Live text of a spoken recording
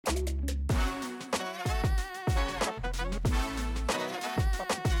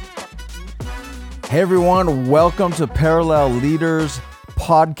Hey everyone, welcome to Parallel Leaders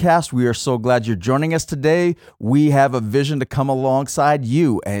Podcast. We are so glad you're joining us today. We have a vision to come alongside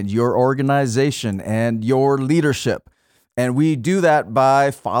you and your organization and your leadership. And we do that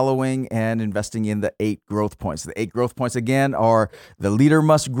by following and investing in the 8 growth points. The 8 growth points, again, are the leader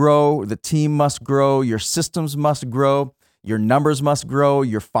must grow, the team must grow, your systems must grow, your numbers must grow,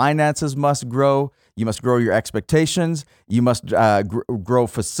 your finances must grow, you must grow your expectations, you must grow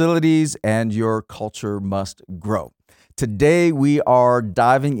facilities, and your culture must grow. Today, we are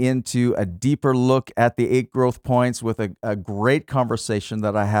diving into a deeper look at the 8 growth points with a great conversation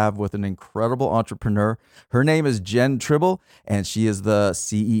that I have with an incredible entrepreneur. Her name is Jen Tribble, and she is the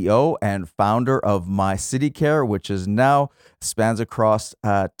CEO and founder of My City Care, which is now spans across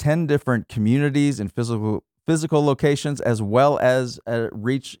 10 different communities and physical locations, as well as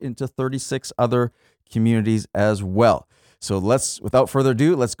reach into 36 other communities as well. So without further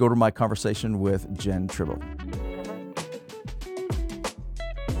ado, let's go to my conversation with Jen Tribble.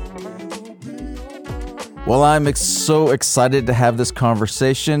 Well, I'm so excited to have this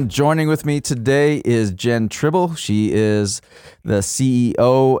conversation. Joining with me today is Jen Tribble. She is the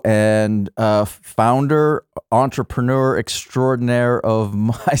CEO and founder, entrepreneur extraordinaire of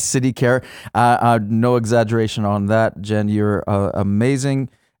My City Care. No exaggeration on that, Jen. You're amazing.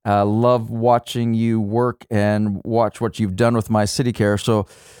 Love watching you work and watch what you've done with My City Care. So,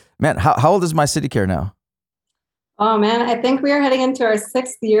 man, how old is My City Care now? Oh man, I think we are heading into our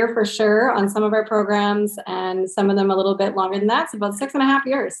 6th year for sure on some of our programs, and some of them a little bit longer than that. It's about 6.5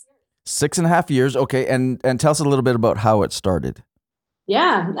 years. 6.5 years. Okay. And tell us a little bit about how it started.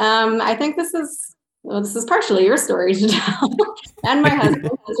 Yeah. I think this is partially your story to tell and my husband,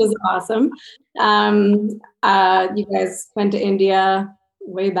 which is awesome. You guys went to India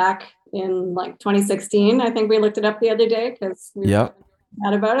way back in like 2016. I think we looked it up the other day because we were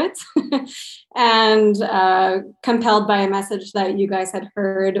mad about it and compelled by a message that you guys had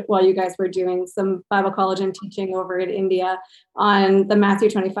heard while you guys were doing some Bible college and teaching over in India on the Matthew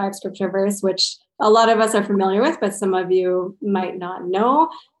 25 scripture verse, which a lot of us are familiar with, but some of you might not know.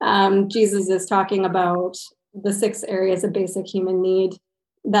 Jesus is talking about the 6 areas of basic human need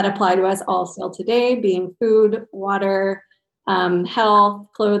that apply to us all still today, being food, water, health,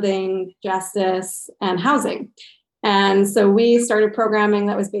 clothing, justice, and housing. And so we started programming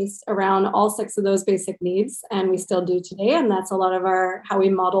that was based around all 6 of those basic needs, and we still do today. And that's a lot of how we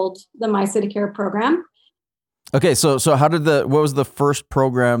modeled the My City Care program. Okay, so what was the first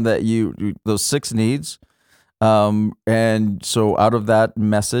program that those 6 needs? And so out of that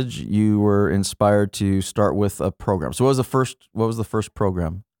message, you were inspired to start with a program. So what was the first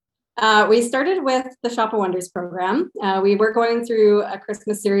program? We started with the Shop of Wonders program. We were going through a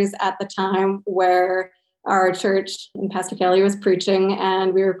Christmas series at the time where our church and Pastor Kelly was preaching,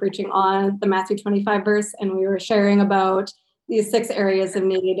 and we were preaching on the Matthew 25 verse, and we were sharing about these 6 areas of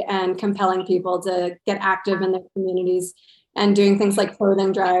need and compelling people to get active in their communities and doing things like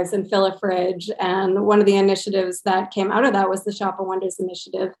clothing drives and fill a fridge. And one of the initiatives that came out of that was the Shop of Wonders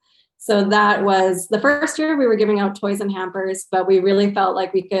initiative. So that was the first year we were giving out toys and hampers, but we really felt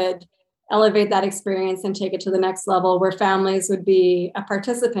like we could elevate that experience and take it to the next level where families would be a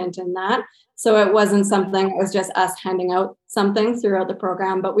participant in that. So it wasn't something, it was just us handing out something throughout the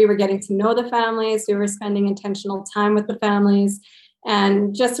program, but we were getting to know the families, we were spending intentional time with the families,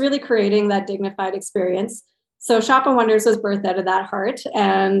 and just really creating that dignified experience. So Shop of Wonders was birthed out of that heart.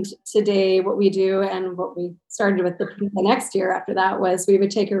 And today what we do and what we started with the next year after that was we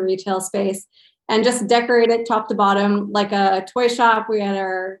would take a retail space and just decorate it top to bottom like a toy shop. We had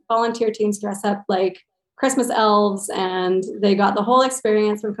our volunteer teams dress up like Christmas elves, and they got the whole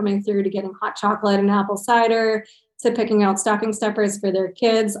experience from coming through to getting hot chocolate and apple cider to picking out stocking stuffers for their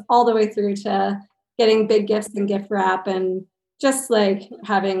kids, all the way through to getting big gifts and gift wrap and just like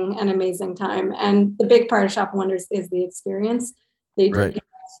having an amazing time. And the big part of Shop of Wonders is the experience. They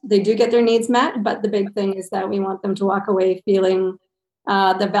do get their needs met, but the big thing is that we want them to walk away feeling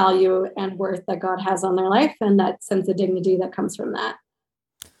the value and worth that God has on their life and that sense of dignity that comes from that.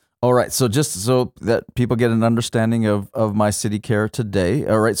 All right. So just so that people get an understanding of My City Care today.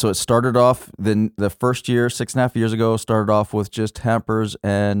 All right. So it started off the first year, 6.5 years ago, started off with just hampers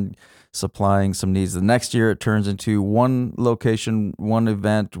and supplying some needs. The next year it turns into one location, one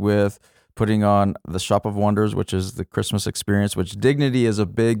event with putting on the Shop of Wonders, which is the Christmas experience, which dignity is a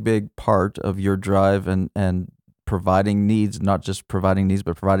big, big part of your drive and providing needs, not just providing needs,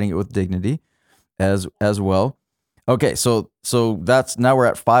 but providing it with dignity as well. Okay, so that's now we're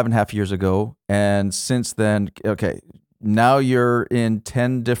at 5.5 years ago, and since then, okay, now you're in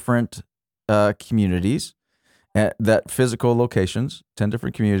 10 different communities, that physical locations, 10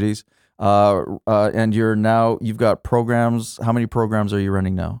 different communities. And you've got programs. How many programs are you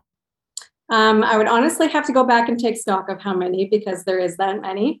running now? I would honestly have to go back and take stock of how many, because there is that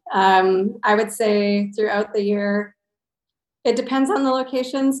many. I would say throughout the year, it depends on the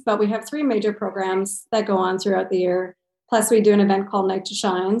locations, but we have 3 major programs that go on throughout the year. Plus, we do an event called Night to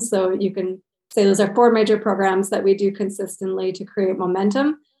Shine. So you can say those are 4 major programs that we do consistently to create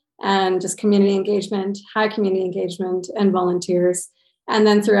momentum and just community engagement, high community engagement, and volunteers. And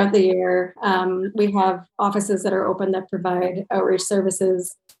then throughout the year, we have offices that are open that provide outreach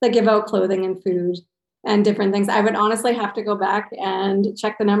services that give out clothing and food and different things. I would honestly have to go back and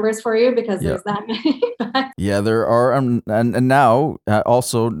check the numbers for you, because there's that many. Yeah, there are. And now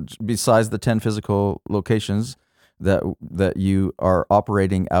also, besides the 10 physical locations that you are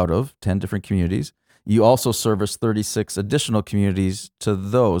operating out of, 10 different communities, you also service 36 additional communities to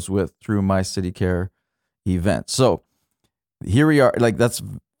those through My City Care events. So here we are. Like that's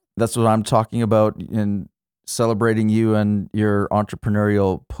what I'm talking about in celebrating you and your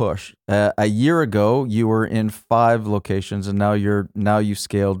entrepreneurial push. A year ago, you were in 5 locations, and now you've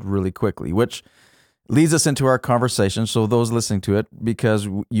scaled really quickly, which leads us into our conversation. So those listening to it, because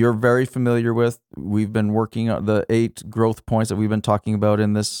you're very familiar with, we've been working on the 8 growth points that we've been talking about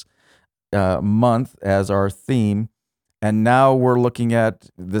in this month as our theme. And now we're looking at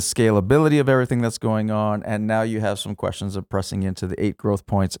the scalability of everything that's going on. And now you have some questions of pressing into the 8 growth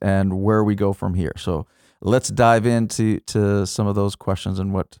points and where we go from here. So let's dive into some of those questions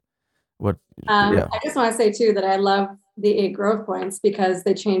and what. I just want to say too that I love the 8 growth points because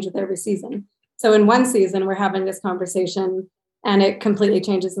they change with every season. So in one season, we're having this conversation and it completely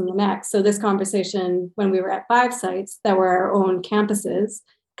changes in the next. So this conversation, when we were at 5 sites that were our own campuses,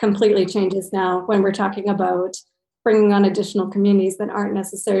 completely changes now when we're talking about bringing on additional communities that aren't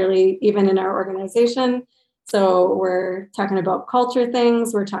necessarily even in our organization. So we're talking about culture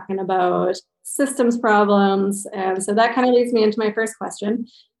things, we're talking about systems problems. And so that kind of leads me into my first question.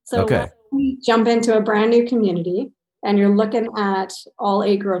 So when we jump into a brand new community and you're looking at all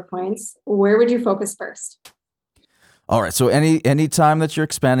 8 growth points, where would you focus first? All right. So any time that you're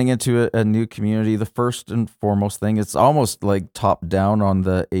expanding into a new community, the first and foremost thing, it's almost like top down on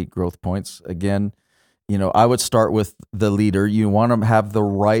the 8 growth points. Again, I would start with the leader. You want to have the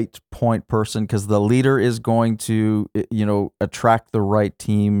right point person, because the leader is going to, attract the right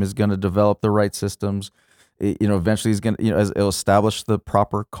team, is going to develop the right systems. Eventually is going to, it'll establish the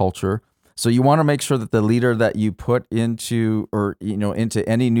proper culture. So you want to make sure that the leader that you put into, or, into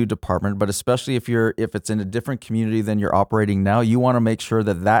any new department, but especially if it's in a different community than you're operating now, you want to make sure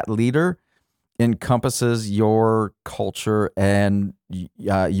that that leader encompasses your culture and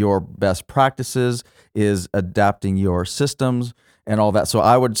your best practices, is adapting your systems and all that. So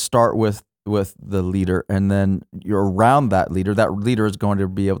I would start with the leader, and then you're around that leader. That leader is going to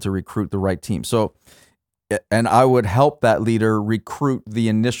be able to recruit the right team. So, and I would help that leader recruit the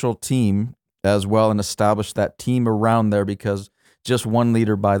initial team as well and establish that team around there, because just one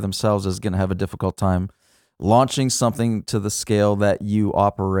leader by themselves is going to have a difficult time launching something to the scale that you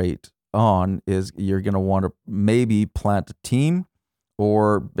operate on. You're going to want to maybe plant a team,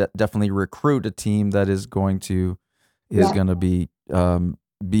 or definitely recruit a team that is going to be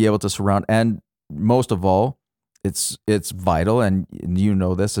able to surround. And most of all, it's vital, and you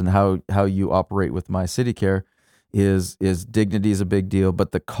know this, and how you operate with My City Care is dignity is a big deal,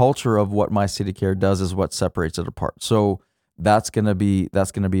 but the culture of what My City Care does is what separates it apart. So that's going to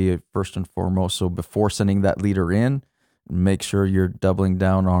be first and foremost. So before sending that leader in, make sure you're doubling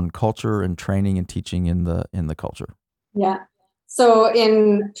down on culture and training and teaching in the culture. Yeah. So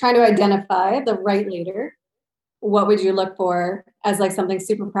in trying to identify the right leader, what would you look for as like something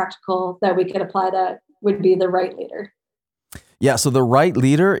super practical that we could apply that would be the right leader? Yeah, so the right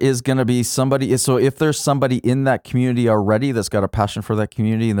leader is going to be somebody. So if there's somebody in that community already that's got a passion for that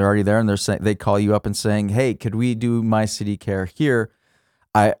community, and they're already there, and they call you up and saying, "Hey, could we do My City Care here?"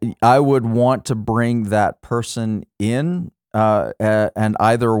 I would want to bring that person in and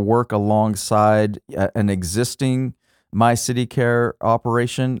either work alongside an existing My City Care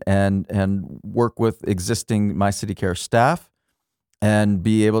operation and work with existing My City Care staff, and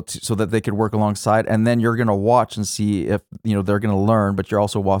be able to, so that they could work alongside. And then you're going to watch and see if, they're going to learn, but you're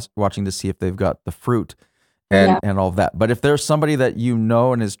also watching to see if they've got the fruit and all of that. But if there's somebody that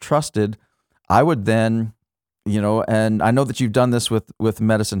and is trusted, I would then, and I know that you've done this with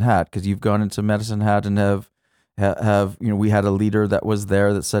Medicine Hat, because you've gone into Medicine Hat and have, we had a leader that was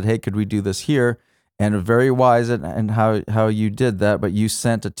there that said, "Hey, could we do this here?" And very wise and how you did that, but you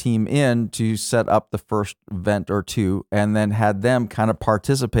sent a team in to set up the first event or 2, and then had them kind of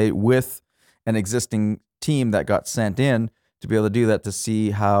participate with an existing team that got sent in to be able to do that, to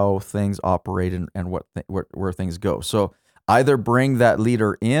see how things operate and where things go. So either bring that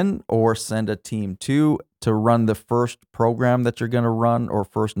leader in or send a team to run the first program that you're going to run, or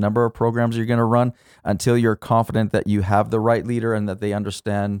first number of programs you're going to run, until you're confident that you have the right leader and that they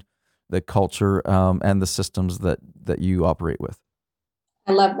understand the culture and the systems that you operate with.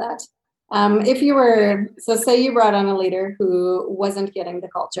 I love that. Say you brought on a leader who wasn't getting the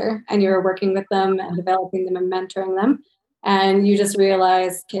culture, and you were working with them and developing them and mentoring them, and you just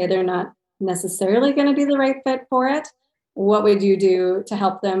realized, okay, they're not necessarily going to be the right fit for it. What would you do to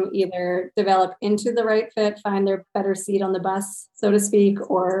help them either develop into the right fit, find their better seat on the bus, so to speak,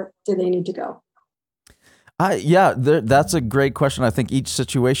 or do they need to go? That's a great question. I think each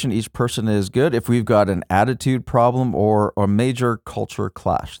situation, each person is good. If we've got an attitude problem or a major culture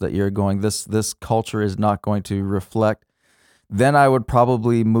clash that you're going, this culture is not going to reflect, then I would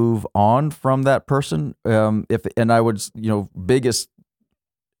probably move on from that person. Biggest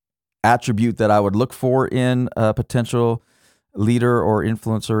attribute that I would look for in a potential leader or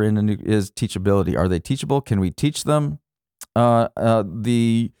influencer is teachability. Are they teachable? Can we teach them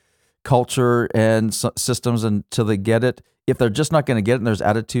the culture and systems until they get it? If they're just not going to get it and there's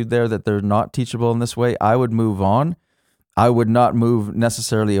attitude there that they're not teachable in this way, I would move on. I would not move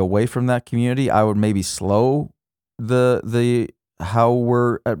necessarily away from that community. I would maybe slow the how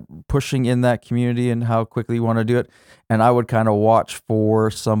we're pushing in that community and how quickly you want to do it. And I would kind of watch for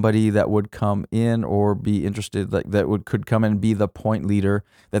somebody that would come in or be interested, could come and be the point leader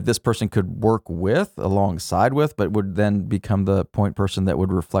that this person could work with alongside with, but would then become the point person that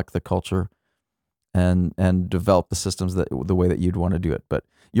would reflect the culture and develop the systems the way that you'd want to do it. But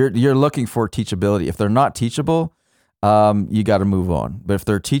you're looking for teachability. If they're not teachable, you got to move on. But if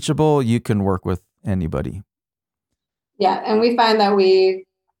they're teachable, you can work with anybody. Yeah, and we find that we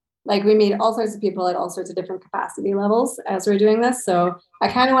meet all sorts of people at all sorts of different capacity levels as we're doing this. So I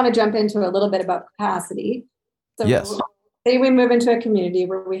kind of want to jump into a little bit about capacity. So yes. Say we move into a community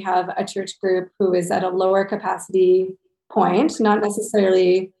where we have a church group who is at a lower capacity point, not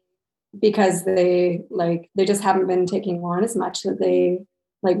necessarily because they just haven't been taking on as much that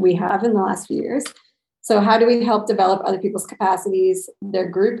we have in the last few years. So how do we help develop other people's capacities, their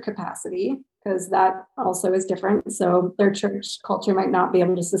group capacity? Because that also is different. So their church culture might not be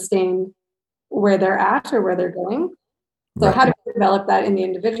able to sustain where they're at or where they're going. So right. How do we develop that in the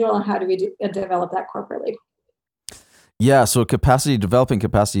individual, and how do we develop that corporately? Yeah, so developing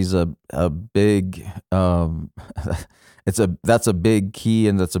capacity is a big, that's a big key,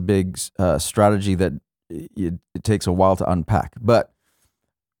 and that's a big strategy that it takes a while to unpack. But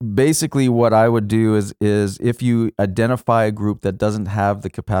basically what I would do is if you identify a group that doesn't have the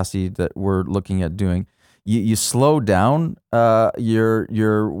capacity that we're looking at doing, you slow down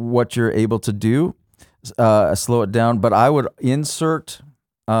your what you're able to do, slow it down. But I would insert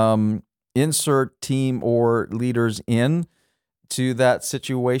team or leaders in to that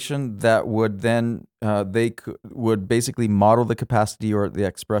situation that would then would basically model the capacity or the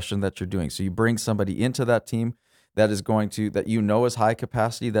expression that you're doing. So you bring somebody into that team that is is high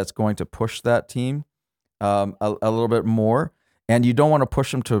capacity, that's going to push that team a little bit more. And you don't want to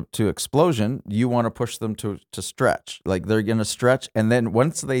push them to explosion. You want to push them to stretch. Like they're going to stretch. And then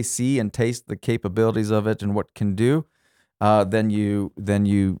once they see and taste the capabilities of it and what it can do, then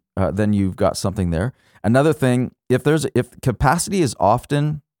you've got something there. Another thing, if capacity is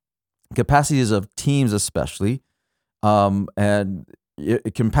of teams especially, and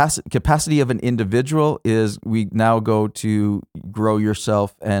capacity of an individual is, we now go to grow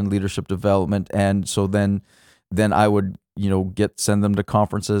yourself and leadership development. And so then I would, send them to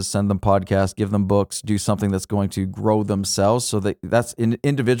conferences, send them podcasts, give them books, do something that's going to grow themselves. So that's in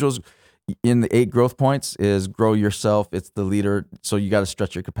individuals. In the 8 growth points is grow yourself. It's the leader. So you got to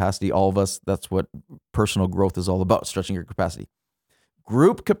stretch your capacity. All of us, that's what personal growth is all about, stretching your capacity.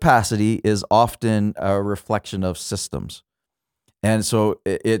 Group capacity is often a reflection of systems. And so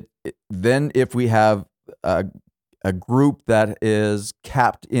then if we have a group that is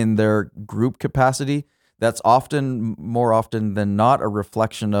capped in their group capacity, that's more often than not a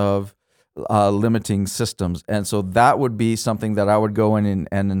reflection of limiting systems. And so that would be something that I would go in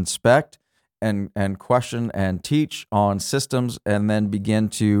and inspect and question and teach on systems, and then begin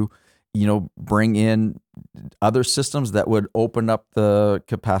to, bring in other systems that would open up the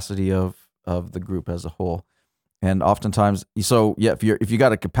capacity of the group as a whole. And oftentimes, if you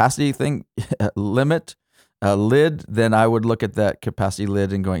got a capacity thing lid, then I would look at that capacity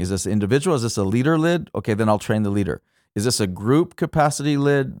lid and going, is this individual? Is this a leader lid? Okay, then I'll train the leader. Is this a group capacity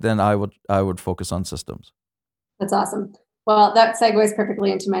lid? Then I would focus on systems. That's awesome. Well, that segues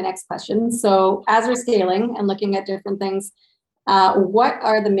perfectly into my next question. So as we're scaling and looking at different things, What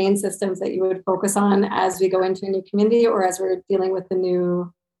are the main systems that you would focus on as we go into a new community or as we're dealing with a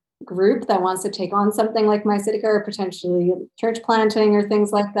new group that wants to take on something like My City Care or potentially church planting or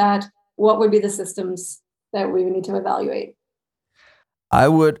things like that? What would be the systems that we would need to evaluate? I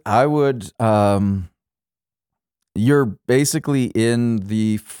would, you're basically in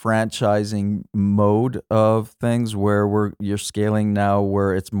the franchising mode of things where you're scaling now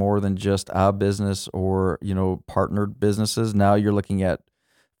where it's more than just a business or, partnered businesses. Now you're looking at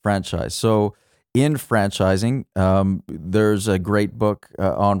franchise. So in franchising, there's a great book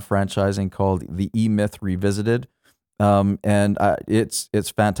on franchising called The E-Myth Revisited. And it's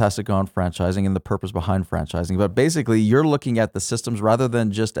fantastic on franchising and the purpose behind franchising. But basically, you're looking at the systems rather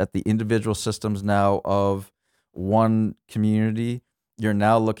than just at the individual systems now of one community. You're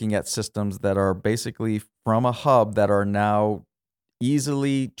now looking at systems that are basically from a hub that are now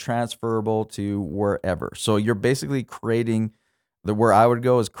easily transferable to wherever. So you're basically creating where I would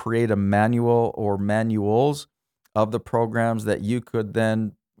go is create a manual or manuals of the programs that you could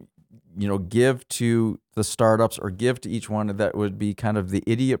then give to the startups or give to each one that would be kind of the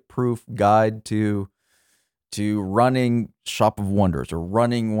idiot proof guide to running Shop of Wonders or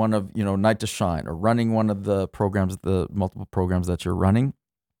running one of, Night to Shine or running one of the programs, the multiple programs that you're running,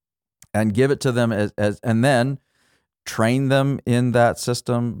 and give it to them as and then train them in that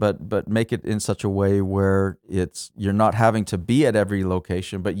system, but make it in such a way where you're not having to be at every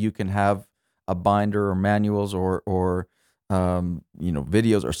location, but you can have a binder or manuals or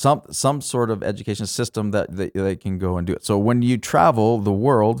videos or some sort of education system that they can go and do it. So when you travel the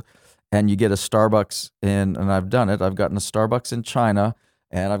world and you get a Starbucks and I've done it, I've gotten a Starbucks in China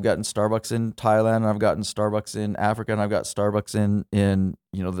and I've gotten Starbucks in Thailand and I've gotten Starbucks in Africa and I've got Starbucks in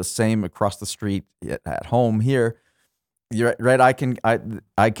the same across the street at home here. You're right. I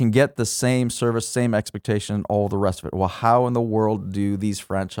can get the same service, same expectation, all the rest of it. Well, how in the world do these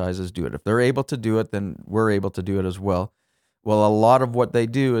franchises do it? If they're able to do it, then we're able to do it as well. Well, a lot of what they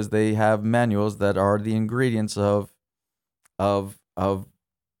do is they have manuals that are the ingredients of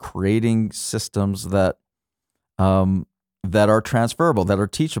creating systems that are transferable, that are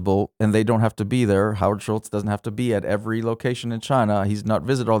teachable, and they don't have to be there. Howard Schultz doesn't have to be at every location in China. He's not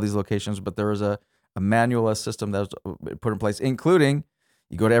visited all these locations, but there is a manual system that was put in place, including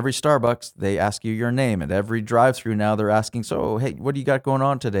you go to every Starbucks, they ask you your name. At every drive-through now, they're asking, so, hey, what do you got going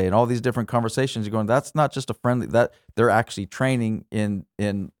on today? And all these different conversations. You're going, that's not just a friendly, that they're actually training in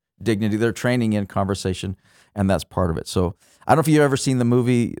dignity. They're training in conversation, and that's part of it. So I don't know if you've ever seen the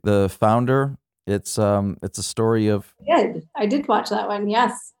movie The Founder. It's a story of... I did watch that one,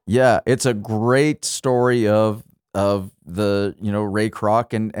 yes. Yeah, it's a great story of the Ray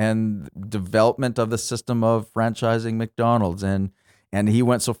Kroc and development of the system of franchising McDonald's and he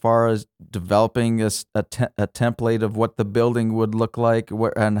went so far as developing a template of what the building would look like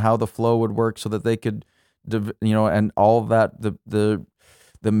and how the flow would work so that they could and all of that the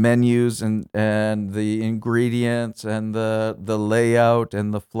menus and the ingredients and the layout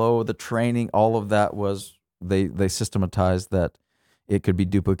and the flow, the training, all of that was they systematized that it could be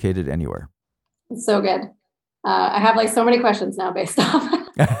duplicated anywhere. It's so good. I have so many questions now based off.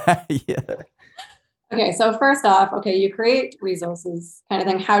 Yeah. Okay, so first off, you create resources kind of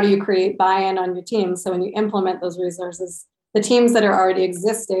thing. How do you create buy-in on your team? So when you implement those resources, the teams that are already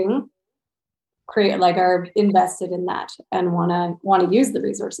existing are invested in that and want to use the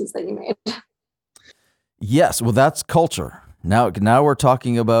resources that you made. Yes, well, that's culture. Now we're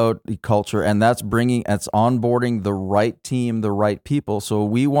talking about the culture, and that's onboarding the right team, the right people. So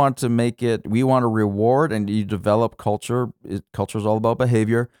we want to reward, and you develop culture. Culture is all about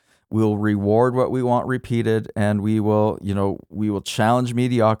behavior. We'll reward what we want repeated, and we will challenge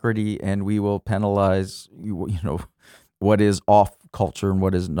mediocrity, and we will penalize, what is off culture and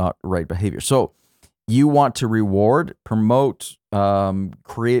what is not right behavior. So you want to reward, promote,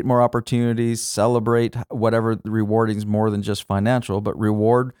 create more opportunities, celebrate whatever rewarding is more than just financial, but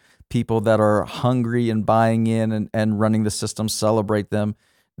reward people that are hungry and buying in and running the system, celebrate them.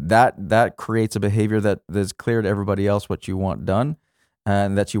 That creates a behavior that is clear to everybody else what you want done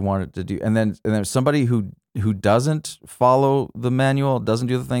and that you want it to do. And then somebody who doesn't follow the manual, doesn't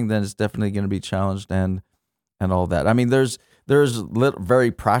do the thing, then it's definitely going to be challenged and all that. I mean, there's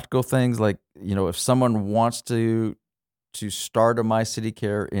very practical things like, if someone wants to start a My City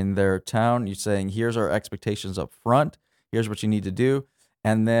Care in their town, you're saying, here's our expectations up front. Here's what you need to do.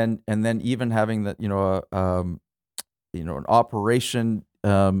 And then even having that, an operation,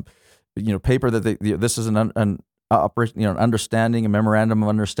 paper that this is an operation, understanding, a memorandum of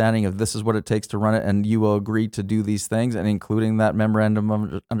understanding of this is what it takes to run it, and you will agree to do these things. And including that memorandum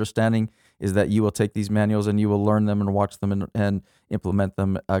of understanding is that you will take these manuals and you will learn them and watch them and implement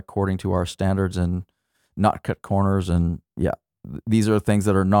them according to our standards and not cut corners. And yeah, these are things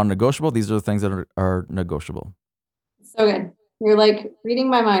that are non-negotiable. These are the things that are negotiable. So good. You're like reading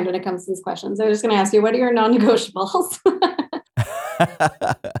my mind when it comes to these questions. I was just going to ask you, what are your non-negotiables?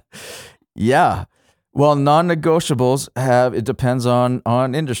 Yeah. Well, non-negotiables it depends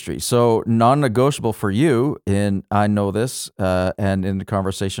on industry. So non-negotiable for you, and I know this, and in the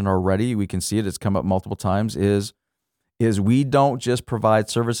conversation already, we can see it, it's come up multiple times, is we don't just provide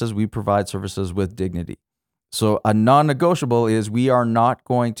services, we provide services with dignity. So a non-negotiable is we are not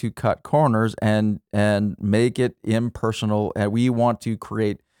going to cut corners and make it impersonal. And we want to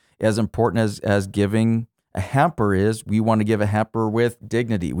create, as important as giving a hamper is, we want to give a hamper with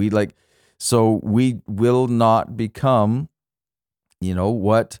dignity. So we will not become,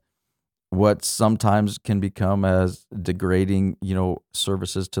 what sometimes can become as degrading,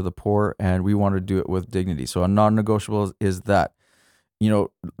 services to the poor, and we want to do it with dignity. So a non-negotiable is that.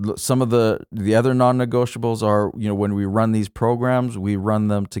 Some of the other non-negotiables are, when we run these programs, we run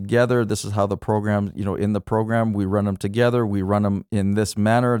them together. This is how the program, in the program, we run them together. We run them in this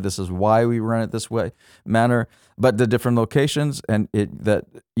manner. This is why we run it this manner. But the different locations, and that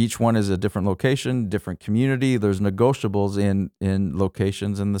each one is a different location, different community. There's negotiables in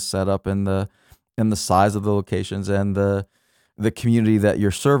locations and the setup and the size of the locations and the community that you're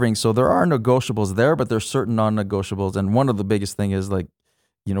serving. So there are negotiables there, but there's certain non-negotiables. And one of the biggest thing is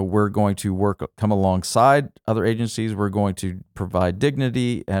we're going to come alongside other agencies. We're going to provide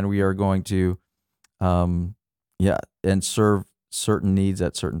dignity, and we are going to, and serve certain needs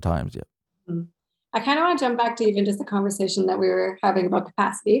at certain times. Yeah. I kind of want to jump back to even just the conversation that we were having about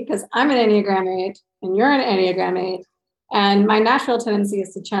capacity, because I'm an Enneagram 8 and you're an Enneagram 8, and my natural tendency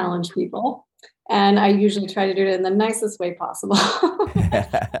is to challenge people. And I usually try to do it in the nicest way possible.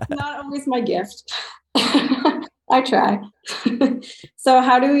 Not always my gift. I try. So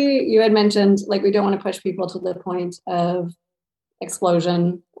how do you had mentioned, we don't want to push people to the point of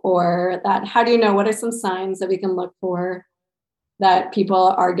explosion or that. How do you know, what are some signs that we can look for that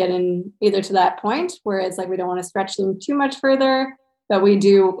people are getting either to that point where it's we don't want to stretch them too much further, but we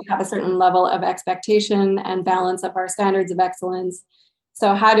do have a certain level of expectation and balance of our standards of excellence.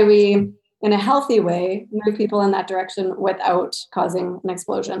 So how do we, in a healthy way, move people in that direction without causing an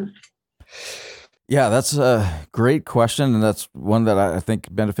explosion? Yeah, that's a great question. And that's one that I think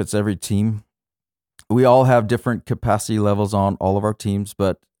benefits every team. We all have different capacity levels on all of our teams,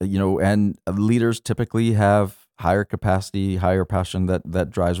 but, and leaders typically have higher capacity, higher passion that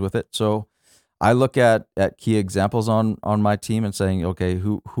drives with it. So I look at key examples on my team and saying, okay,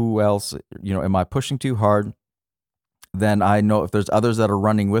 who else, am I pushing too hard? Then I know if there's others that are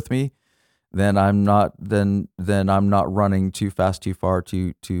running with me, then I'm not running too fast, too far,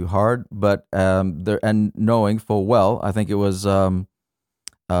 too hard. But and knowing full well, I think it was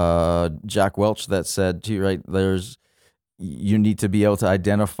Jack Welch that said to you, right, you need to be able to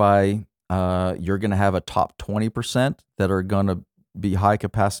identify, you're going to have a top 20% that are going to be high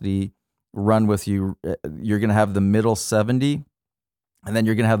capacity, run with you. You're going to have the middle 70, and then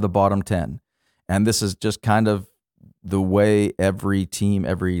you're going to have the bottom 10. And this is just kind of the way every team,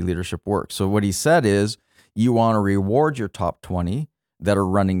 every leadership works. So what he said is, you want to reward your top 20 that are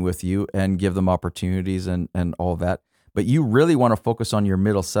running with you and give them opportunities and all that. But you really want to focus on your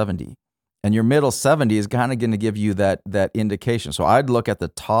middle 70. And your middle 70 is kind of going to give you that indication. So I'd look at the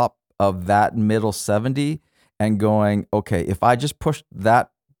top of that middle 70 and going, okay, if I just push that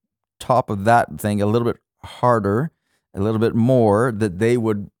top of that thing a little bit harder, a little bit more, that they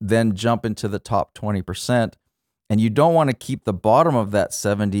would then jump into the top 20%. And you don't want to keep the bottom of that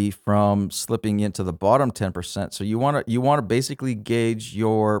 70 from slipping into the bottom 10%. So you want to basically gauge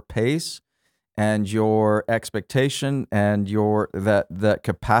your pace and your expectation and your that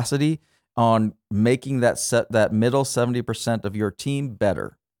capacity on making that middle 70% of your team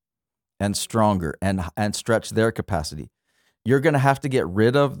better and stronger and stretch their capacity. You're going to have to get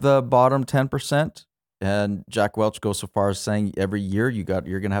rid of the bottom 10%. And Jack Welch goes so far as saying every year you're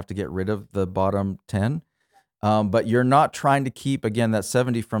going to have to get rid of the bottom 10. But you're not trying to keep, again, that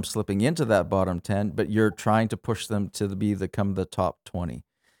 70 from slipping into that bottom 10, but you're trying to push them to become the top 20.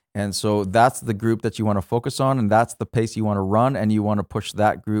 And so that's the group that you want to focus on, and that's the pace you want to run, and you want to push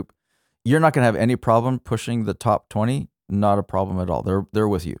that group. You're not going to have any problem pushing the top 20, not a problem at all. They're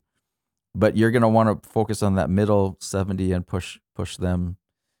with you. But you're going to want to focus on that middle 70 and push them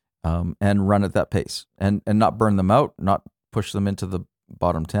and run at that pace and not burn them out, not push them into the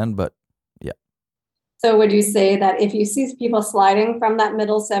bottom 10, but So would you say that if you see people sliding from that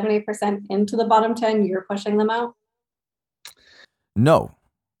middle 70% into the bottom 10, you're pushing them out? No,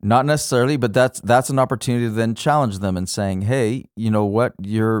 not necessarily, but that's an opportunity to then challenge them and saying, "Hey, you know what?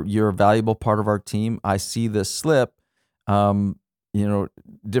 You're a valuable part of our team. I see this slip." Um,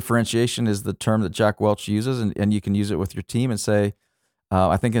 Differentiation is the term that Jack Welch uses, and you can use it with your team and say,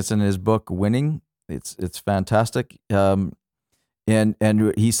 I think it's in his book Winning. It's fantastic. And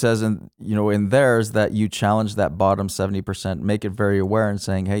he says in theirs that you challenge that bottom 70%, make it very aware and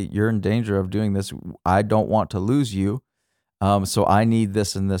saying, "Hey, you're in danger of doing this. I don't want to lose you. So I need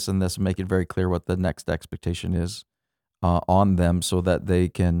this and this and this." Make it very clear what the next expectation is on them so that they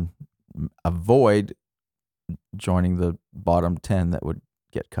can avoid joining the bottom 10 that would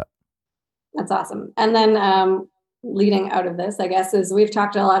get cut. That's awesome. And then leading out of this, I guess, is we've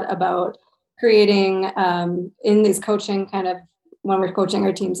talked a lot about creating in these coaching kind of when we're coaching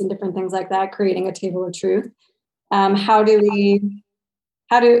our teams and different things like that, creating a table of truth. How do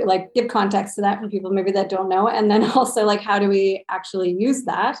like give context to that for people maybe that don't know? And then also like, how do we actually use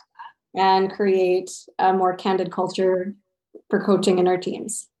that and create a more candid culture for coaching in our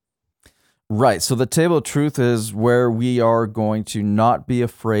teams? Right. So the table of truth is where we are going to not be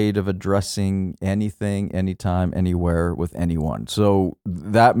afraid of addressing anything, anytime, anywhere with anyone. So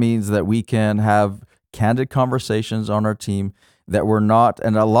that means that we can have candid conversations on our team that we're not,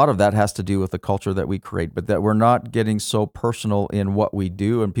 and a lot of that has to do with the culture that we create, but that we're not getting so personal in what we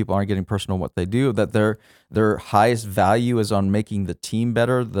do and people aren't getting personal in what they do, that their highest value is on making the team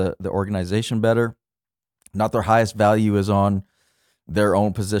better, the organization better. Not their highest value is on their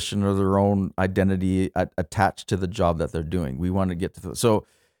own position or their own identity attached to the job that they're doing. We want to get to so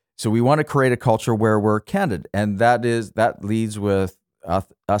we want to create a culture where we're candid, and that leads with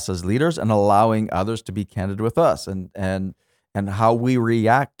us as leaders and allowing others to be candid with us, and how we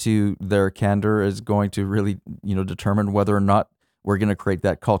react to their candor is going to really determine whether or not we're going to create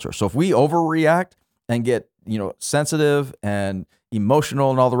that culture. So if we overreact and get sensitive and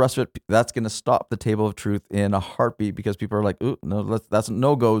emotional and all the rest of it, that's going to stop the table of truth in a heartbeat, because people are like, "Ooh, no, that's a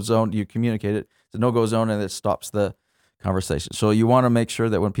no-go zone." You communicate it. It's a no-go zone, and it stops the conversation. So you want to make sure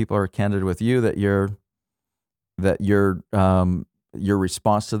that when people are candid with you, that your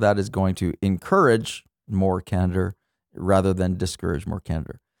response to that is going to encourage more candor rather than discourage more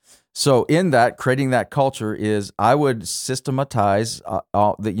candor. So in that, creating that culture is, I would systematize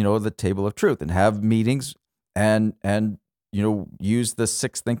the table of truth and have meetings and use the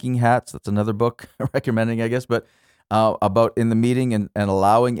 6 thinking hats. That's another book recommending, I guess, but about in the meeting and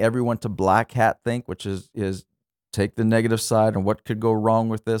allowing everyone to black hat think, which is take the negative side and what could go wrong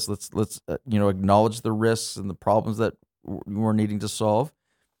with this. Let's acknowledge the risks and the problems that we're needing to solve,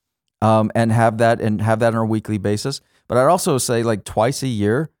 and have that on a weekly basis. But I'd also say, like, twice a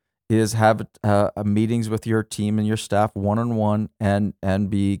year is have meetings with your team and your staff one-on-one and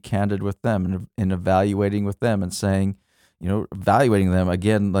be candid with them and evaluating with them and saying, evaluating them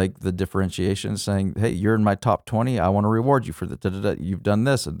again, like the differentiation, saying, "Hey, you're in my top 20. I want to reward you for that. You've done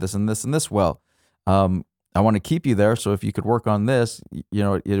this and this and this and this well. I want to keep you there. So if you could work on this, it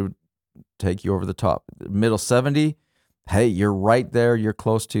would take you over the top. Middle 70, hey, you're right there. You're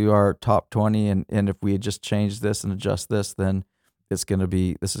close to our top 20. And if we had just changed this and adjust this, then this is going to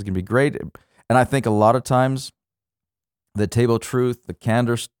be great." And I think a lot of times the table of truth, the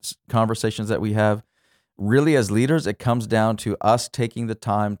candor conversations that we have, really as leaders, it comes down to us taking the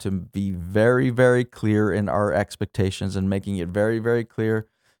time to be very, very clear in our expectations and making it very, very clear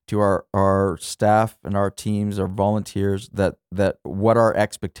to our staff and our teams, our volunteers, that what our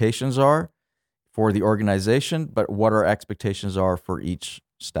expectations are for the organization, but what our expectations are for each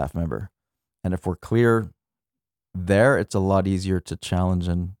staff member. And if we're clear there, it's a lot easier to challenge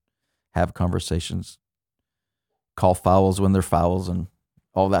and have conversations, call fouls when they're fouls, and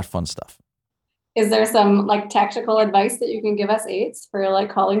all that fun stuff. Is there some like tactical advice that you can give us eights for like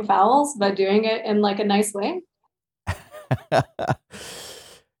calling fouls, but doing it in like a nice way?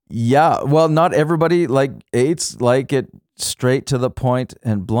 Yeah, well, not everybody like eights like it straight to the point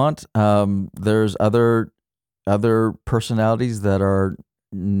and blunt. There's other personalities that are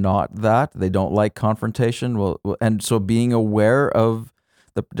not that. They don't like confrontation. Well, and so being aware of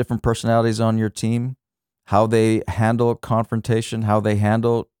the different personalities on your team, how they handle confrontation, how they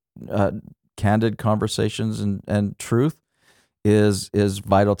handle candid conversations and truth is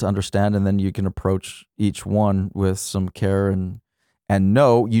vital to understand. And then you can approach each one with some care and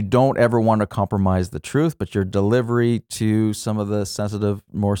no, you don't ever want to compromise the truth, but your delivery to some of the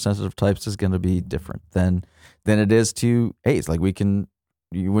more sensitive types is going to be different than it is to eights. Like when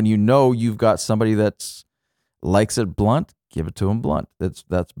you've got somebody that's likes it blunt, give it to them blunt.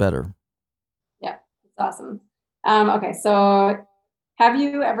 That's better. Yeah, awesome. Okay, so have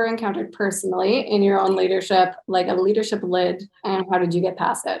you ever encountered personally in your own leadership, like a leadership lid, and how did you get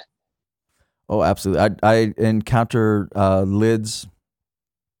past it? Oh, absolutely. I encounter lids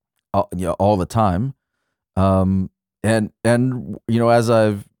all the time. And as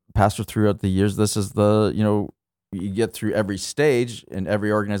I've pastored throughout the years, this is you get through every stage in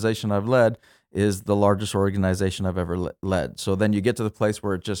every organization I've led is the largest organization I've ever led. So then you get to the place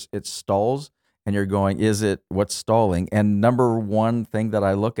where it stalls, and you're going, what's stalling? And number one thing that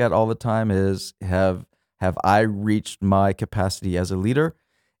I look at all the time is have I reached my capacity as a leader?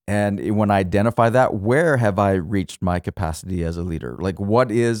 And when I identify that, where have I reached my capacity as a leader? Like,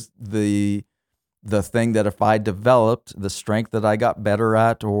 what is the thing that if I developed the strength that I got better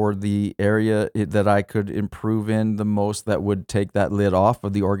at, or the area that I could improve in the most, that would take that lid off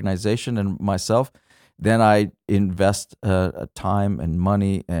of the organization and myself, then I invest time and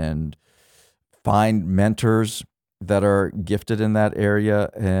money and find mentors that are gifted in that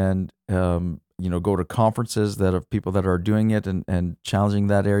area, and go to conferences that of people that are doing it and challenging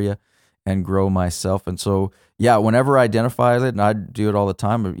that area, and grow myself. And so, yeah, whenever I identify it, and I do it all the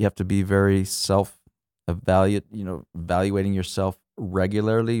time, you have to be very evaluating yourself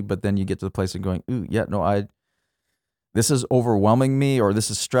regularly. But then you get to the place of going, ooh, yeah, no, this is overwhelming me, or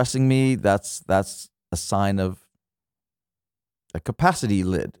this is stressing me. That's a sign of a capacity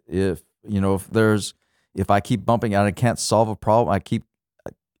lid. If I keep bumping and I can't solve a problem,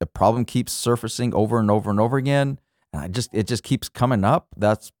 a problem keeps surfacing over and over and over again, and it just keeps coming up.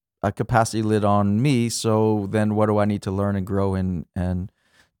 That's a capacity lid on me. So then what do I need to learn and grow and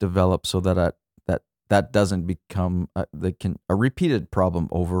develop, so that that doesn't become a repeated problem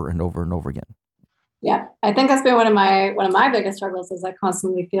over and over and over again? Yeah, I think that's been one of my biggest struggles, is I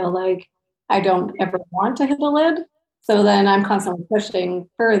constantly feel like I don't ever want to hit a lid. So then I'm constantly pushing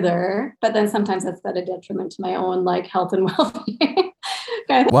further, but then sometimes that's at a detriment to my own like health and well-being.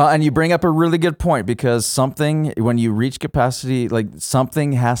 Well, and you bring up a really good point, because when you reach capacity, like,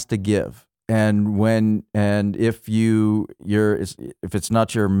 something has to give. And if it's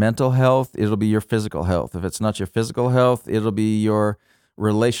not your mental health, it'll be your physical health. If it's not your physical health, it'll be your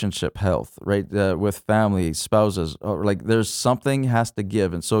relationship health, right? With family, spouses, or like, there's something has to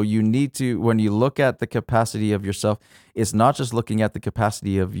give. And so you need to, when you look at the capacity of yourself, it's not just looking at the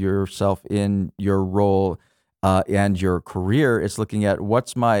capacity of yourself in your role and your career. It's looking at,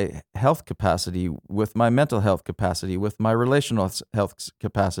 what's my health capacity with my mental health capacity, with my relational health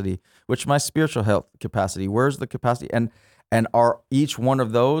capacity, which my spiritual health capacity. Where's the capacity? And are each one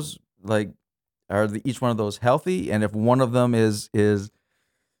of those each one of those healthy? And if one of them is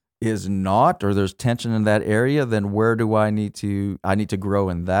not, or there's tension in that area, then where do I need to grow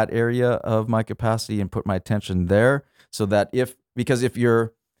in that area of my capacity and put my attention there, so that because if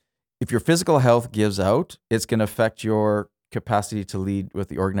your physical health gives out, it's going to affect your capacity to lead with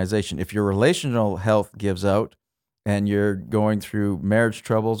the organization. If your relational health gives out and you're going through marriage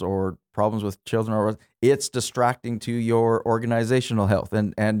troubles or problems with children, or it's distracting to your organizational health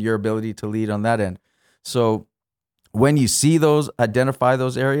and your ability to lead on that end. So when you identify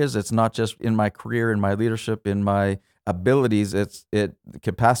those areas, it's not just in my career, in my leadership, in my abilities. The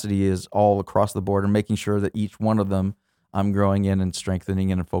capacity is all across the board, and making sure that each one of them I'm growing in and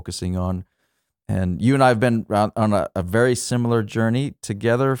strengthening and focusing on. And you and I have been on a very similar journey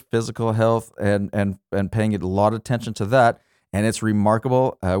together, physical health, and paying a lot of attention to that. And it's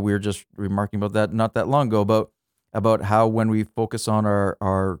remarkable. We were just remarking about that not that long ago, about how when we focus on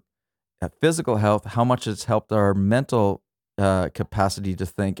our physical health, how much it's helped our mental capacity to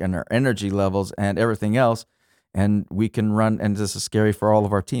think, and our energy levels and everything else. And we can run, and this is scary for all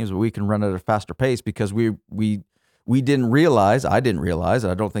of our teams, but we can run at a faster pace, because we didn't realize, I didn't realize,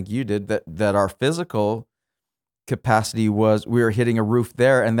 I don't think you did, that our physical capacity we were hitting a roof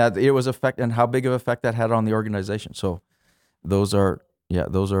there, and that it was and how big of effect that had on the organization. So those are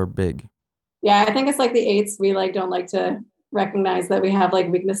big. Yeah, I think it's like the eights. We don't like to recognize that we have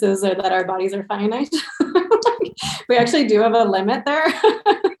weaknesses, or that our bodies are finite. We actually do have a limit there.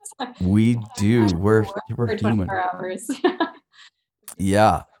 We do. We're for human. 24 hours.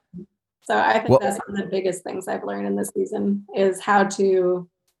 Yeah. So I think that's one of the biggest things I've learned in this season, is how to,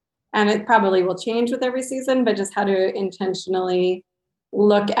 and it probably will change with every season, but just how to intentionally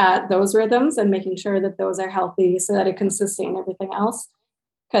look at those rhythms and making sure that those are healthy, so that it can sustain everything else.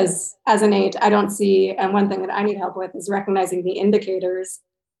 Because as an eight, I don't see, and one thing that I need help with is recognizing the indicators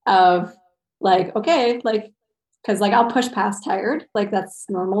of because I'll push past tired. That's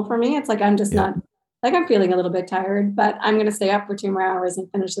normal for me. It's I'm just not, I'm feeling a little bit tired, but I'm going to stay up for 2 more hours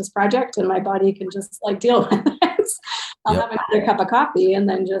and finish this project, and my body can just deal with it. I'll have another cup of coffee and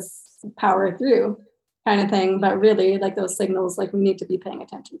then just power through. kind of thing. But really, like those signals, like we need to be paying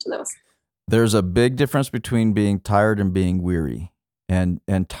attention to those. There's a big difference between being tired and being weary. And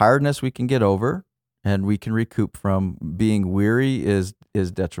tiredness we can get over and we can recoup from. Being weary is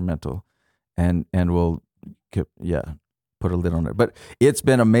detrimental, and will put a lid on it. But it's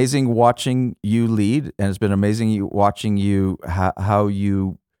been amazing watching you lead, and it's been amazing watching you how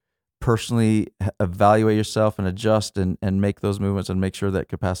you personally evaluate yourself and adjust and make those movements and make sure that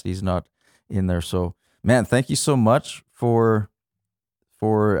capacity is not in there. So, man, thank you so much for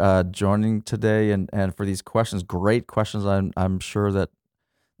joining today and for these questions. Great questions. I'm sure that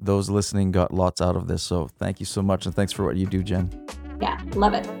those listening got lots out of this. So thank you so much. And thanks for what you do, Jen. Yeah,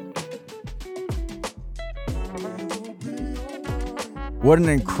 love it. What an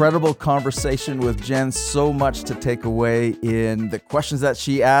incredible conversation with Jen. So much to take away in the questions that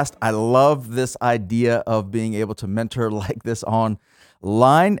she asked. I love this idea of being able to mentor like this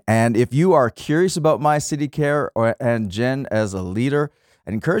online. And if you are curious about My City Care and Jen as a leader,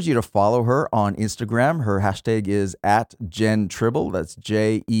 I encourage you to follow her on Instagram. Her hashtag is @JenTribble. That's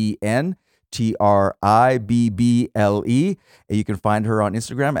JenTribble. And you can find her on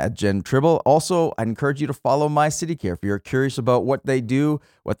Instagram @JenTribble. Also, I encourage you to follow My City Care. If you're curious about what they do,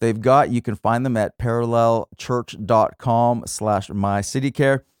 what they've got, you can find them at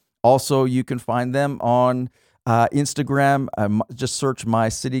parallelchurch.com/MyCityCare. Also, you can find them on Instagram. Just search My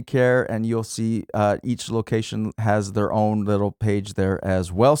City Care and you'll see each location has their own little page there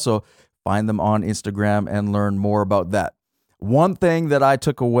as well. So find them on Instagram and learn more about that. One thing that I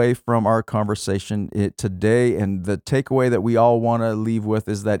took away from our conversation today, and the takeaway that we all want to leave with,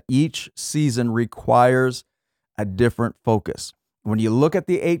 is that each season requires a different focus. When you look at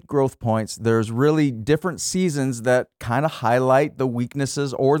the 8 growth points, there's really different seasons that kind of highlight the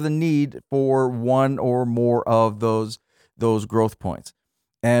weaknesses or the need for one or more of those growth points.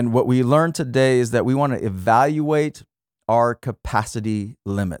 And what we learned today is that we want to evaluate our capacity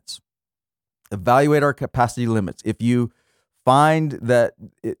limits. Evaluate our capacity limits. If you find that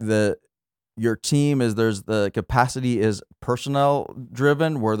your team there's the capacity is personnel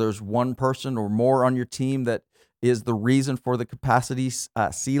driven, where there's one person or more on your team that is the reason for the capacity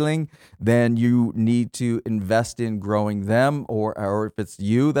ceiling, then you need to invest in growing them, or if it's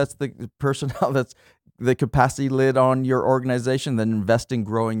you that's the personnel that's the capacity lid on your organization, then invest in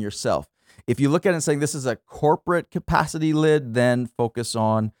growing yourself. If you look at it and saying this is a corporate capacity lid, then focus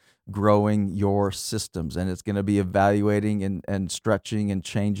on growing your systems, and it's going to be evaluating and stretching and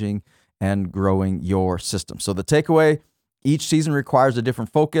changing and growing your system. So the takeaway, each season requires a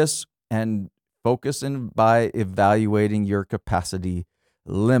different focus, and focus by evaluating your capacity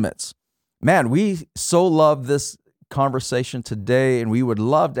limits. Man, we so love this conversation today, and we would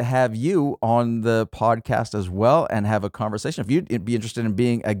love to have you on the podcast as well and have a conversation. If you'd be interested in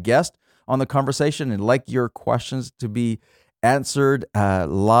being a guest on the conversation and like your questions to be answered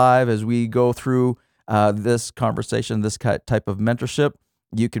live as we go through this conversation, this type of mentorship,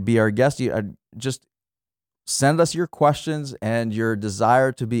 you could be our guest. You just send us your questions and your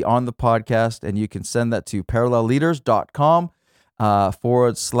desire to be on the podcast, and you can send that to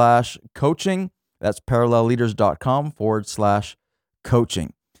parallelleaders.com/coaching. That's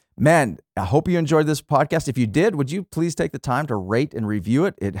parallelleaders.com/coaching. Man, I hope you enjoyed this podcast. If you did, would you please take the time to rate and review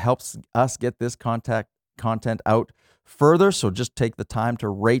it? It helps us get this content out further. So just take the time to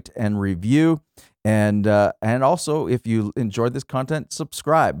rate and review. And also, if you enjoyed this content,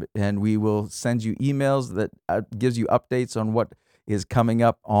 subscribe, and we will send you emails that gives you updates on what is coming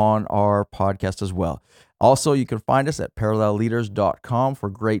up on our podcast as well. Also, you can find us at parallelleaders.com for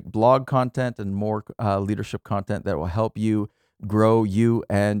great blog content and more leadership content that will help you grow you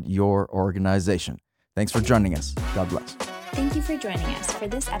and your organization. Thanks for joining us. God bless. Thank you for joining us for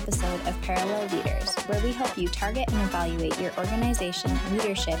this episode of Parallel Leaders, where we help you target and evaluate your organization,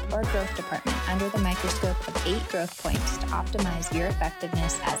 leadership, or growth department under the microscope of 8 growth points to optimize your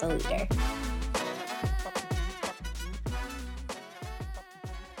effectiveness as a leader.